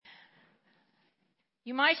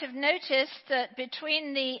You might have noticed that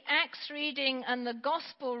between the Acts reading and the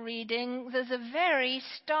Gospel reading, there's a very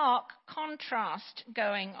stark contrast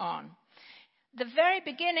going on. The very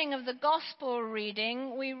beginning of the Gospel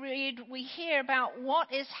reading, we hear about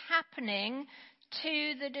what is happening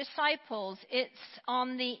to the disciples. It's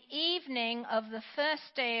on the evening of the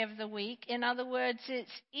first day of the week. In other words, it's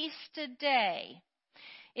Easter Day.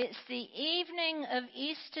 It's the evening of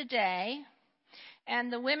Easter Day.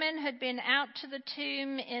 And the women had been out to the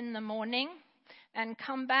tomb in the morning and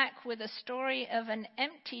come back with a story of an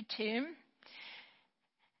empty tomb.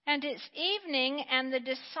 And it's evening, and the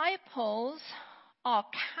disciples are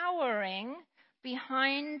cowering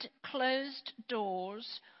behind closed doors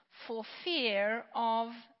for fear of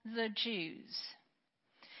the Jews.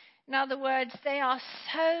 In other words, they are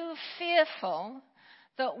so fearful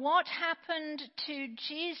that what happened to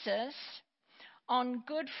Jesus on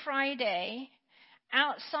Good Friday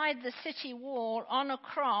outside the city wall on a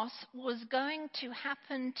cross was going to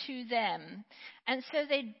happen to them. And so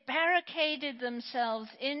they barricaded themselves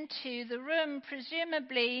into the room,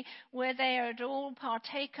 presumably where they had all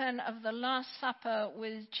partaken of the Last Supper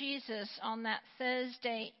with Jesus on that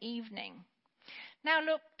Thursday evening. Now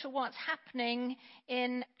look to what's happening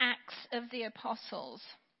in Acts of the Apostles.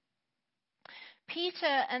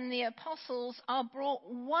 Peter and the apostles are brought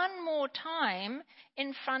one more time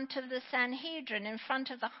in front of the Sanhedrin, in front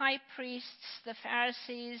of the high priests, the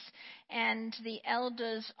Pharisees, and the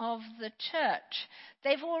elders of the church.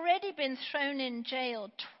 They've already been thrown in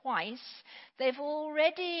jail twice. They've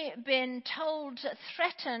already been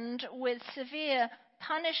threatened with severe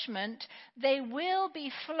punishment. They will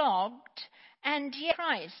be flogged, and yet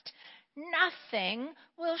Christ, nothing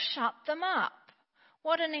will shut them up.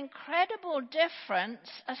 What an incredible difference,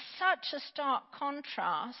 such a stark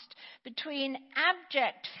contrast between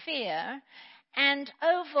abject fear and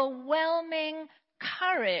overwhelming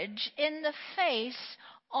courage in the face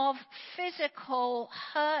of physical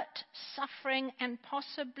hurt, suffering, and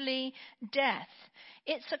possibly death.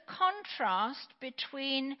 It's a contrast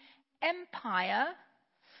between empire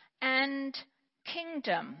and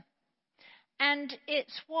kingdom. And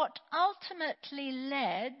it's what ultimately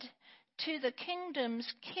led to the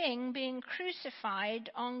kingdom's king being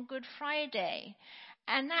crucified on Good Friday.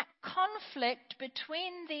 And that conflict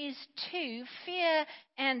between these two, fear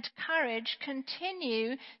and courage,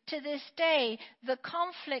 continue to this day. The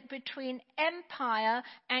conflict between empire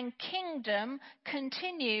and kingdom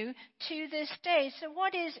continue to this day. So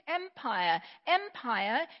what is empire?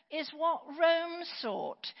 Empire is what Rome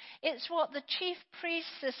sought. It's what the chief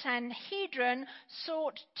priests, the Sanhedrin,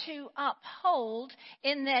 sought to uphold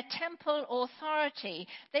in their temple authority.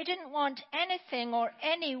 They didn't want anything or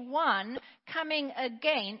anyone coming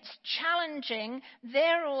against, challenging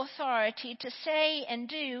their authority to say and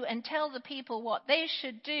do and tell the people what they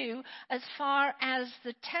should do as far as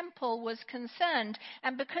the temple was concerned.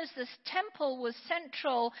 And because this temple was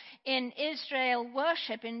central in Israel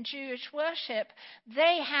worship, in Jewish worship,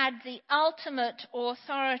 they had the ultimate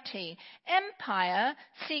authority. Empire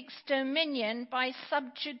seeks dominion by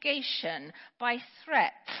subjugation, by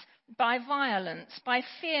threats, by violence, by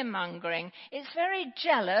fear-mongering. It's very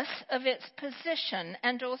jealous of its position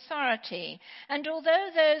and authority. And although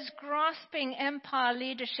those grasping empire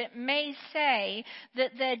leadership may say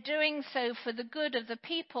that they're doing so for the good of the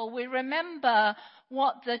people, we remember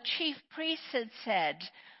what the chief priests had said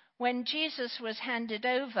when Jesus was handed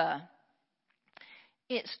over.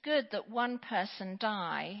 It's good that one person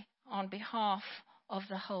die on behalf of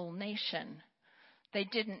the whole nation. They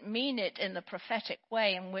didn't mean it in the prophetic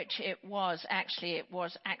way in which it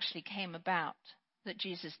actually came about, that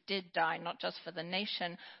Jesus did die, not just for the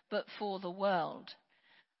nation, but for the world.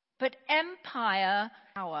 But empire,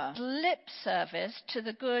 power, lip service to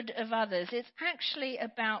the good of others, it's actually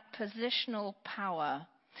about positional power.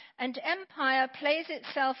 And empire plays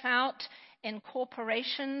itself out in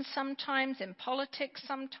corporations, sometimes in politics,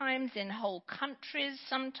 sometimes in whole countries,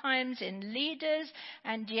 sometimes in leaders,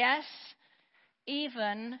 and yes,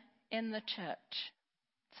 even in the church,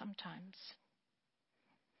 sometimes.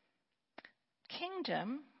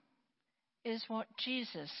 Kingdom is what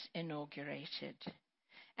Jesus inaugurated,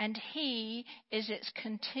 and he is its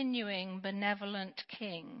continuing benevolent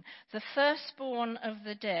king, the firstborn of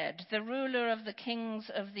the dead, the ruler of the kings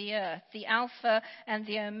of the earth, the Alpha and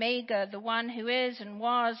the Omega, the one who is and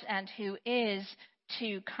was and who is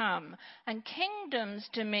to come. And kingdom's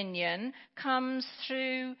dominion comes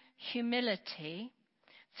through humility,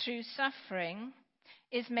 through suffering,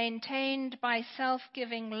 is maintained by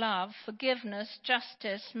self-giving love, forgiveness,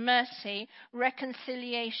 justice, mercy,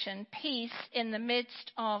 reconciliation, peace in the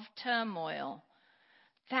midst of turmoil.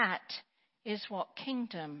 That is what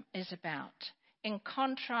kingdom is about, in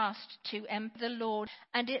contrast to the Lord.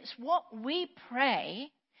 And it's what we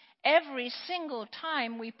pray every single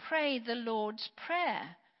time we pray the Lord's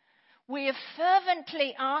Prayer. We are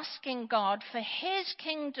fervently asking God for his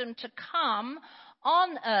kingdom to come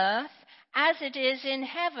on earth as it is in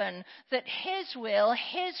heaven, that his will,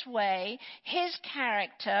 his way, his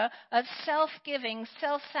character of self-giving,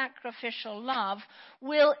 self-sacrificial love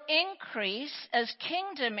will increase as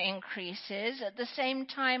kingdom increases at the same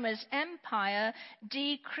time as empire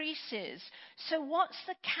decreases. So what's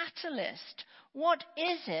the catalyst? What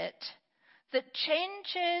is it that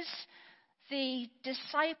changes the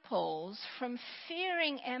disciples from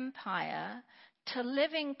fearing empire to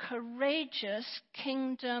living courageous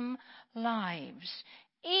kingdom lives?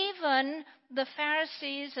 Even the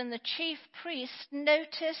Pharisees and the chief priests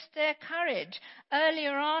noticed their courage.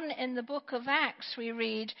 Earlier on in the book of Acts we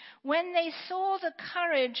read, when they saw the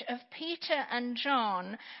courage of Peter and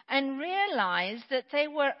John and realized that they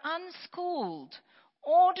were unschooled,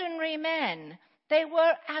 ordinary men, they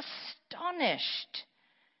were astonished.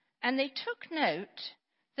 And they took note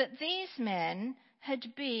that these men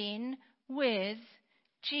had been with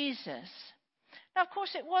Jesus. Now, of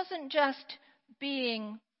course, it wasn't just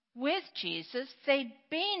being with Jesus. They'd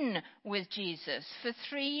been with Jesus for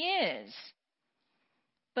 3 years.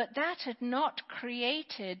 But that had not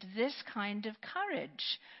created this kind of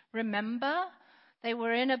courage. Remember, they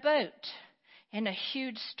were in a boat in a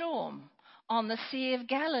huge storm on the Sea of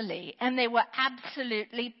Galilee, and they were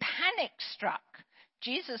absolutely panic-struck.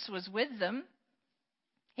 Jesus was with them.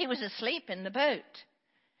 He was asleep in the boat.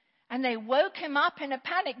 And they woke him up in a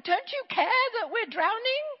panic. Don't you care that we're drowning?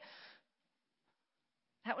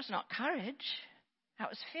 That was not courage. That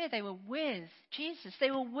was fear. They were with Jesus.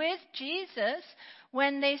 They were with Jesus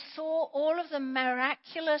when they saw all of the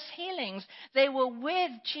miraculous healings. They were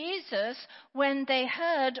with Jesus when they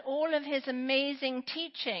heard all of his amazing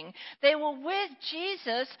teaching. They were with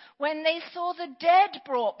Jesus when they saw the dead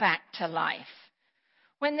brought back to life.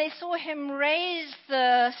 When they saw him raise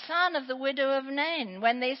the son of the widow of Nain,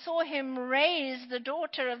 when they saw him raise the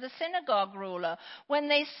daughter of the synagogue ruler, when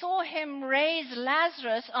they saw him raise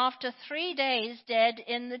Lazarus after 3 days dead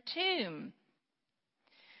in the tomb.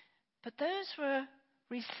 But those were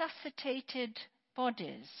resuscitated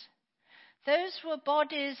bodies. Those were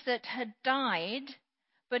bodies that had died,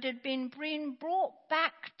 but had been brought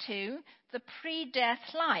back to the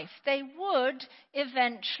pre-death life. They would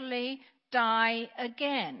eventually die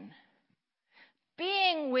again.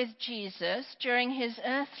 Being with Jesus during his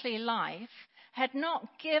earthly life had not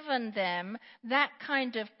given them that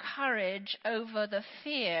kind of courage over the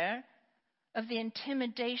fear of the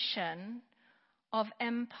intimidation of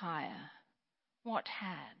empire. What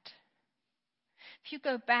had? If you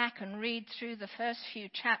go back and read through the first few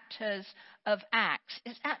chapters of Acts,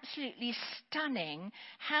 it's absolutely stunning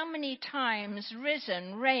how many times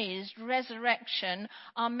risen, raised, resurrection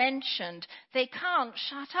are mentioned. They can't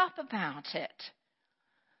shut up about it.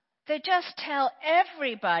 They just tell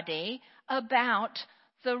everybody about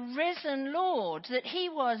the risen Lord, that he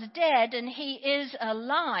was dead and he is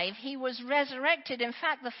alive. He was resurrected. In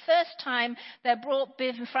fact, the first time they're brought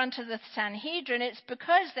in front of the Sanhedrin, it's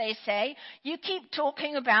because they say, you keep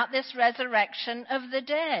talking about this resurrection of the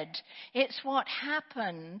dead. It's what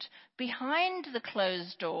happened behind the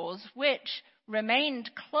closed doors, which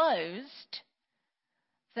remained closed,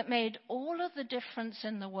 that made all of the difference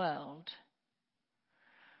in the world.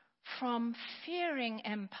 From fearing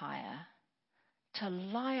empire to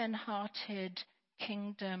lion-hearted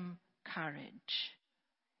kingdom courage.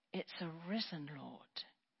 It's a risen Lord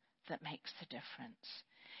that makes the difference.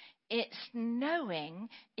 It's knowing,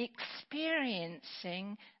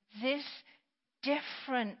 experiencing this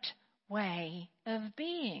different way of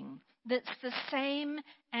being that's the same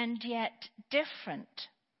and yet different.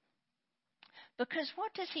 Because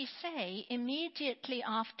what does he say immediately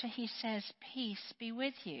after he says, peace be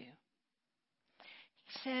with you?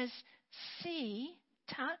 He says, see,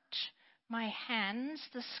 touch my hands,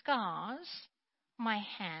 the scars, my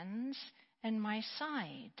hands and my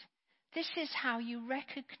side. This is how you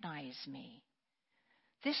recognize me.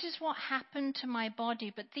 This is what happened to my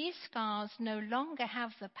body, but these scars no longer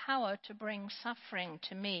have the power to bring suffering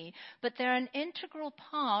to me, but they're an integral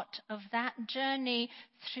part of that journey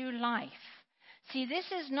through life. See, this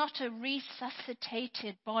is not a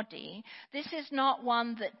resuscitated body. This is not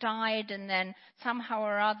one that died and then somehow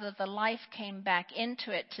or other the life came back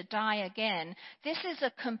into it to die again. This is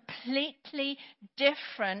a completely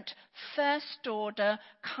different first order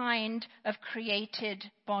kind of created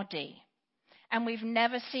body. And we've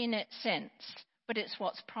never seen it since, but it's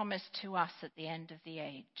what's promised to us at the end of the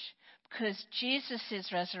age. because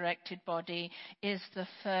Jesus' resurrected body is the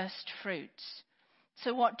first fruits.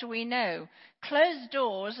 So what do we know? Closed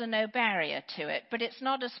doors are no barrier to it, but it's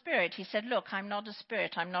not a spirit. He said, look, I'm not a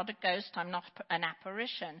spirit, I'm not a ghost, I'm not an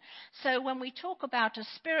apparition. So when we talk about a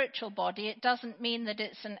spiritual body, it doesn't mean that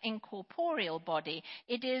it's an incorporeal body.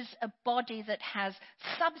 It is a body that has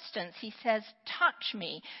substance. He says, touch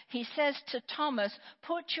me. He says to Thomas,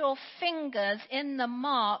 put your fingers in the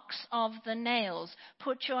marks of the nails.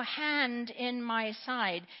 Put your hand in my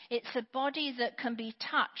side. It's a body that can be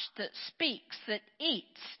touched, that speaks, that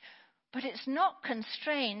eats. But it's not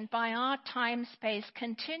constrained by our time-space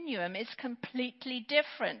continuum. It's completely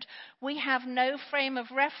different. We have no frame of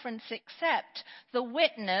reference except the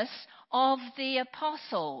witness of the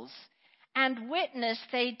apostles. And witness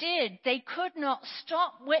they did. They could not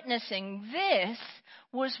stop witnessing. This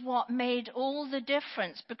was what made all the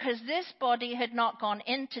difference, because this body had not gone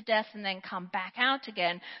into death and then come back out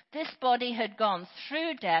again. This body had gone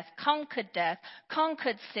through death,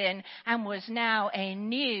 conquered sin, and was now a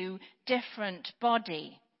new, different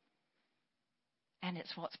body. And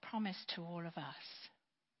it's what's promised to all of us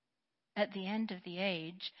at the end of the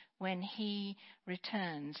age when he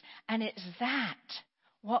returns. And it's that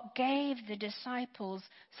what gave the disciples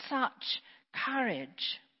such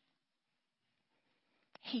courage.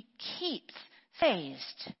 He keeps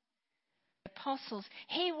raised. The apostles,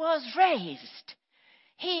 he was raised.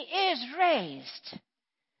 He is raised.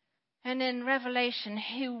 And in Revelation,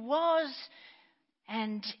 who was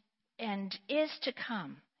and is to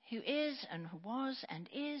come, who is and who was and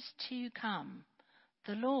is to come.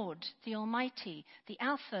 The Lord, the Almighty, the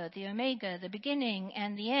Alpha, the Omega, the beginning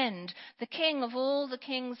and the end, the King of all the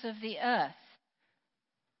kings of the earth.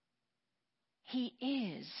 He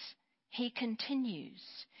is. He continues.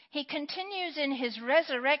 He continues in his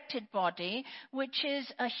resurrected body, which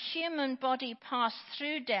is a human body passed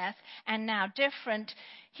through death and now different.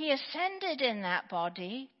 He ascended in that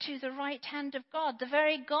body to the right hand of God. The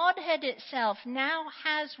very Godhead itself now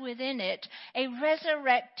has within it a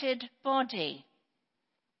resurrected body.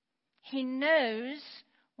 He knows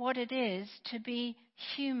what it is to be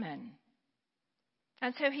human.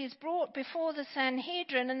 And so he's brought before the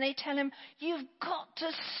Sanhedrin and they tell him, you've got to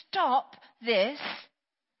stop this.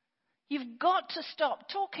 You've got to stop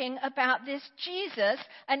talking about this Jesus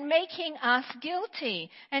and making us guilty.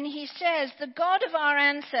 And he says, the God of our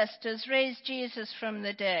ancestors raised Jesus from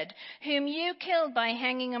the dead, whom you killed by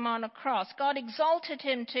hanging him on a cross. God exalted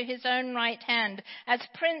him to his own right hand as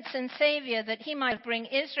Prince and Savior, that he might bring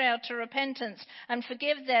Israel to repentance and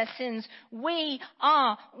forgive their sins. We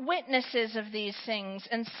are witnesses of these things,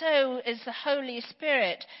 and so is the Holy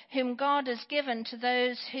Spirit, whom God has given to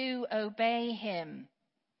those who obey him.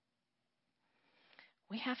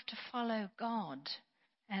 We have to follow God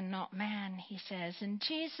and not man, he says. And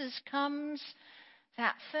Jesus comes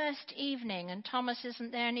that first evening, and Thomas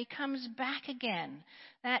isn't there, and he comes back again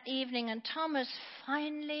that evening, and Thomas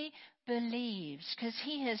finally believes because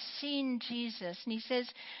he has seen Jesus. And he says,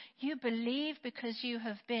 you believe because you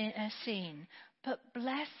have been seen, but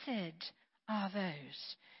blessed are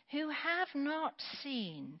those who have not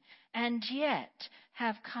seen and yet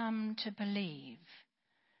have come to believe.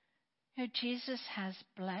 You know, Jesus has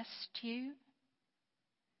blessed you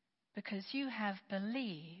because you have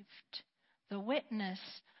believed the witness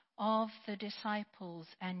of the disciples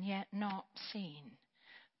and yet not seen.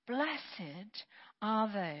 Blessed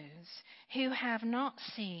are those who have not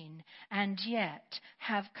seen and yet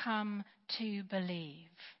have come to believe.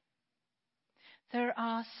 There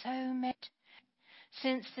are so many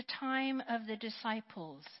since the time of the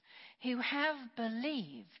disciples who have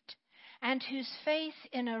believed and whose faith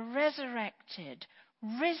in a resurrected,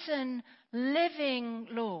 risen, living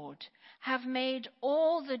Lord have made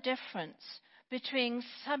all the difference between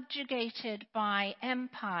subjugated by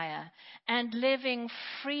empire and living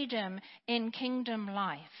freedom in kingdom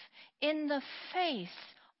life, in the face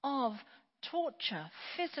of torture,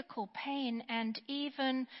 physical pain, and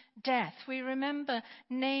even death. We remember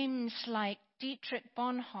names like Dietrich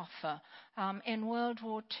Bonhoeffer in World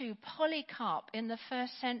War II, Polycarp in the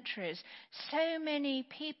first centuries. So many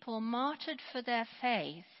people martyred for their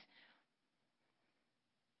faith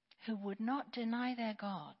who would not deny their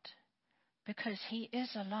God because he is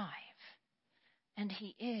alive and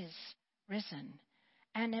he is risen.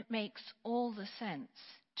 And it makes all the sense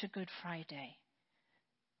to Good Friday.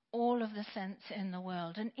 All of the sense in the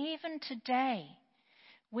world. And even today,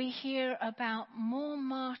 we hear about more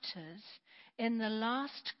martyrs in the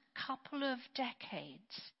last couple of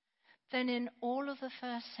decades than in all of the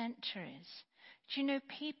first centuries. Do you know,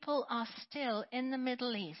 people are still in the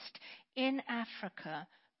Middle East, in Africa,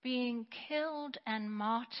 being killed and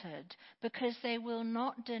martyred because they will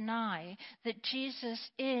not deny that Jesus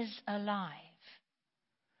is alive,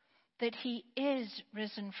 that he is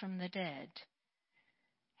risen from the dead,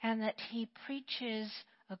 and that he preaches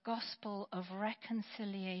a gospel of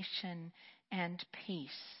reconciliation and peace.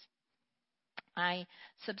 I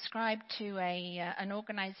subscribe to an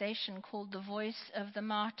organization called the Voice of the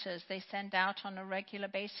Martyrs. They send out on a regular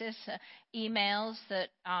basis emails that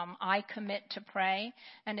I commit to pray,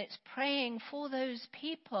 and it's praying for those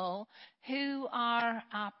people who are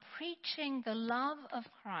preaching the love of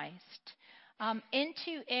Christ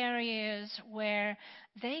into areas where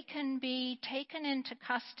they can be taken into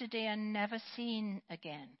custody and never seen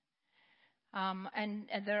again. And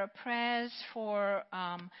there are prayers for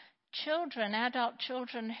children, adult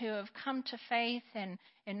children who have come to faith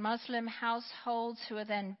in Muslim households, who are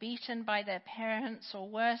then beaten by their parents, or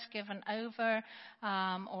worse, given over,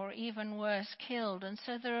 or even worse, killed. And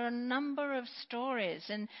so there are a number of stories,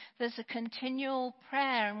 and there's a continual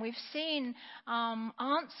prayer, and we've seen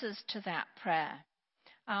answers to that prayer.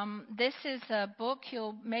 This is a book.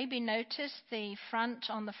 You'll maybe notice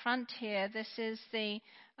on the front here. This is the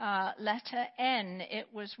letter N. It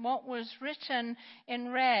was what was written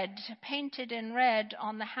in red, painted in red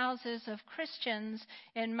on the houses of Christians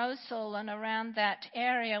in Mosul and around that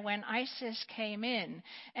area when ISIS came in.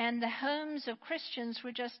 And the homes of Christians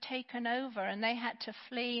were just taken over, and they had to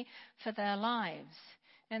flee for their lives.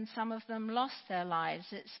 And some of them lost their lives.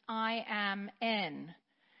 It's I am N.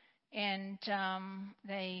 And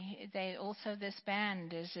they also, this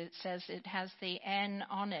band, it says it has the N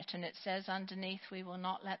on it, and it says underneath, we will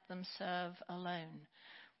not let them serve alone.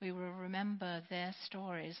 We will remember their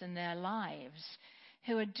stories and their lives,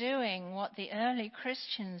 who are doing what the early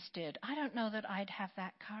Christians did. I don't know that I'd have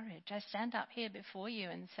that courage. I stand up here before you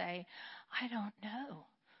and say, I don't know.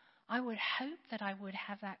 I would hope that I would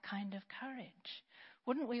have that kind of courage.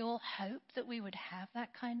 Wouldn't we all hope that we would have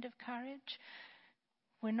that kind of courage?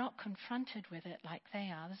 We're not confronted with it like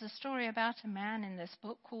they are. There's a story about a man in this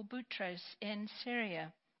book called Boutros in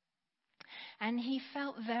Syria. And he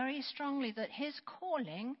felt very strongly that his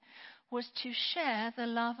calling was to share the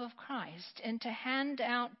love of Christ and to hand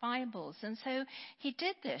out Bibles. And so he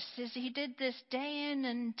did this. He did this day in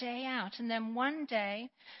and day out. And then one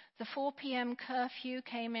day, the 4 p.m. curfew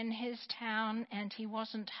came in his town, and he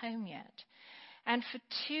wasn't home yet. And for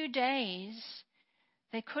 2 days,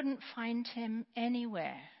 they couldn't find him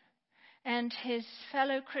anywhere. And his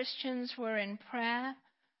fellow Christians were in prayer,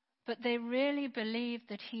 but they really believed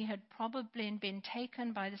that he had probably been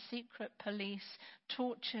taken by the secret police,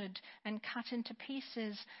 tortured and cut into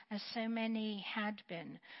pieces as so many had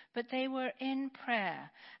been. But they were in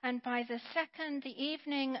prayer. And by the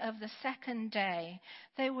evening of the second day,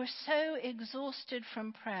 they were so exhausted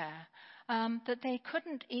from prayer that they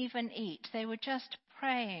couldn't even eat. They were just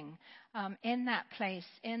praying in that place,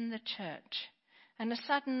 in the church. And a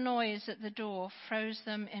sudden noise at the door froze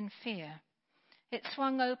them in fear. It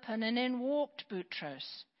swung open, and in walked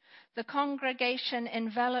Boutros. The congregation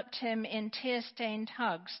enveloped him in tear-stained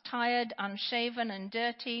hugs. Tired, unshaven, and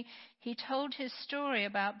dirty, he told his story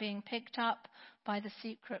about being picked up by the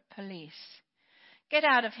secret police. Get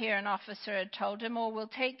out of here, an officer had told him, or we'll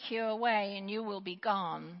take you away and you will be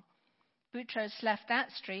gone. Boutros left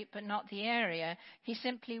that street, but not the area. He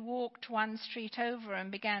simply walked one street over and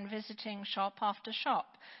began visiting shop after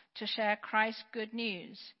shop to share Christ's good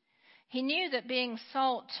news. He knew that being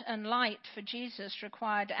salt and light for Jesus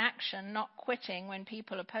required action, not quitting when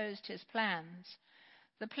people opposed his plans.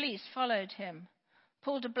 The police followed him,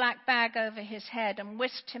 pulled a black bag over his head, and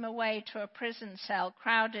whisked him away to a prison cell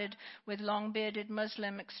crowded with long-bearded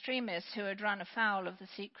Muslim extremists who had run afoul of the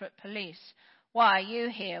secret police. Why are you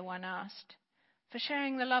here? One asked. For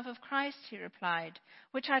sharing the love of Christ, he replied,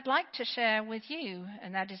 which I'd like to share with you,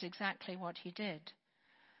 and that is exactly what he did.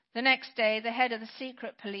 The next day, the head of the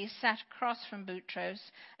secret police sat across from Boutros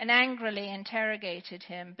and angrily interrogated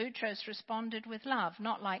him. Boutros responded with love,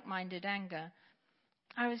 not like-minded anger.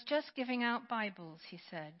 I was just giving out Bibles, he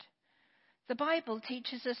said. The Bible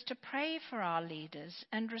teaches us to pray for our leaders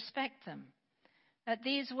and respect them. At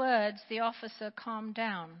these words, the officer calmed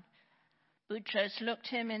down. Boutros looked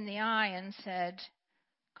him in the eye and said,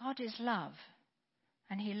 God is love,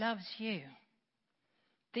 and he loves you.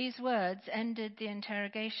 These words ended the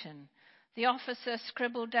interrogation. The officer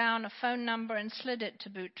scribbled down a phone number and slid it to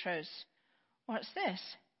Boutros. What's this?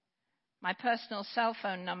 My personal cell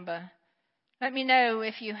phone number. Let me know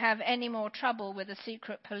if you have any more trouble with the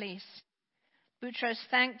secret police. Boutros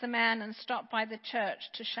thanked the man and stopped by the church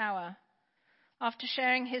to shower. After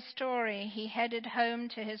sharing his story, he headed home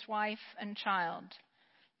to his wife and child.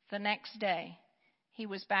 The next day, he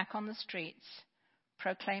was back on the streets,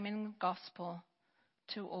 proclaiming the gospel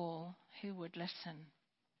to all who would listen.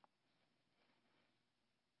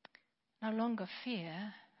 No longer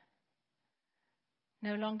fear,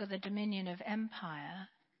 no longer the dominion of empire,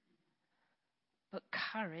 but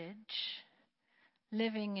courage,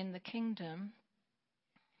 living in the kingdom.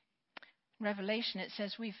 Revelation, it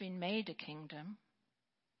says we've been made a kingdom.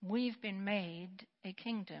 We've been made a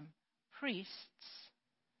kingdom, priests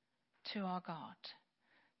to our God.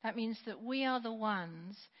 That means that we are the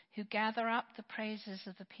ones who gather up the praises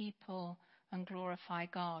of the people and glorify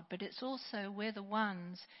God. But it's also we're the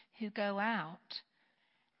ones who go out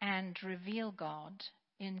and reveal God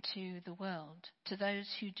into the world to those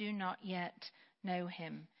who do not yet know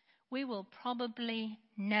him. We will probably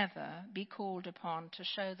never be called upon to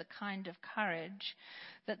show the kind of courage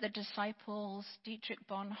that the disciples, Dietrich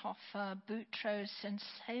Bonhoeffer, Boutros, and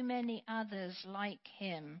so many others like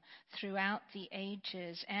him throughout the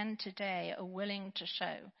ages and today are willing to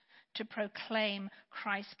show, to proclaim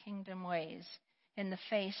Christ's kingdom ways in the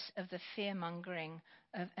face of the fear-mongering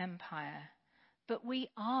of empire. But we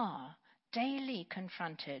are daily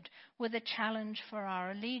confronted with a challenge for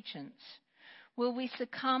our allegiance. Will we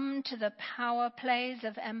succumb to the power plays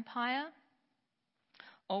of empire?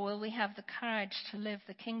 Or will we have the courage to live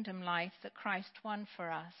the kingdom life that Christ won for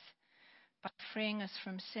us by freeing us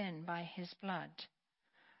from sin by his blood?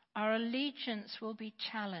 Our allegiance will be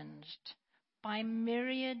challenged by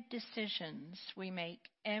myriad decisions we make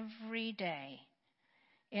every day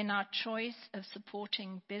in our choice of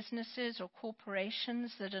supporting businesses or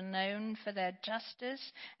corporations that are known for their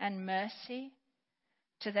justice and mercy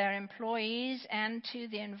to their employees and to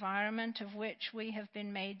the environment of which we have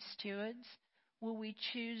been made stewards. Will we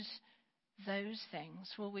choose those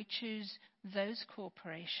things? Will we choose those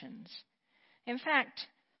corporations? In fact,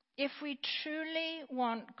 if we truly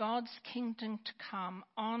want God's kingdom to come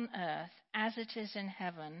on earth as it is in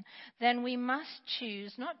heaven, then we must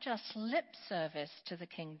choose not just lip service to the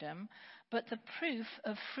kingdom, but the proof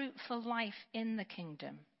of fruitful life in the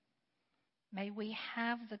kingdom. May we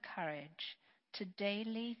have the courage to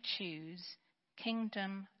daily choose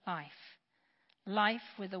kingdom life, life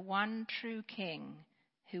with the one true King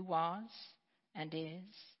who was and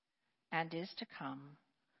is to come,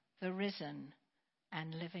 the risen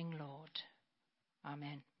and living Lord.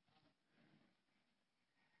 Amen.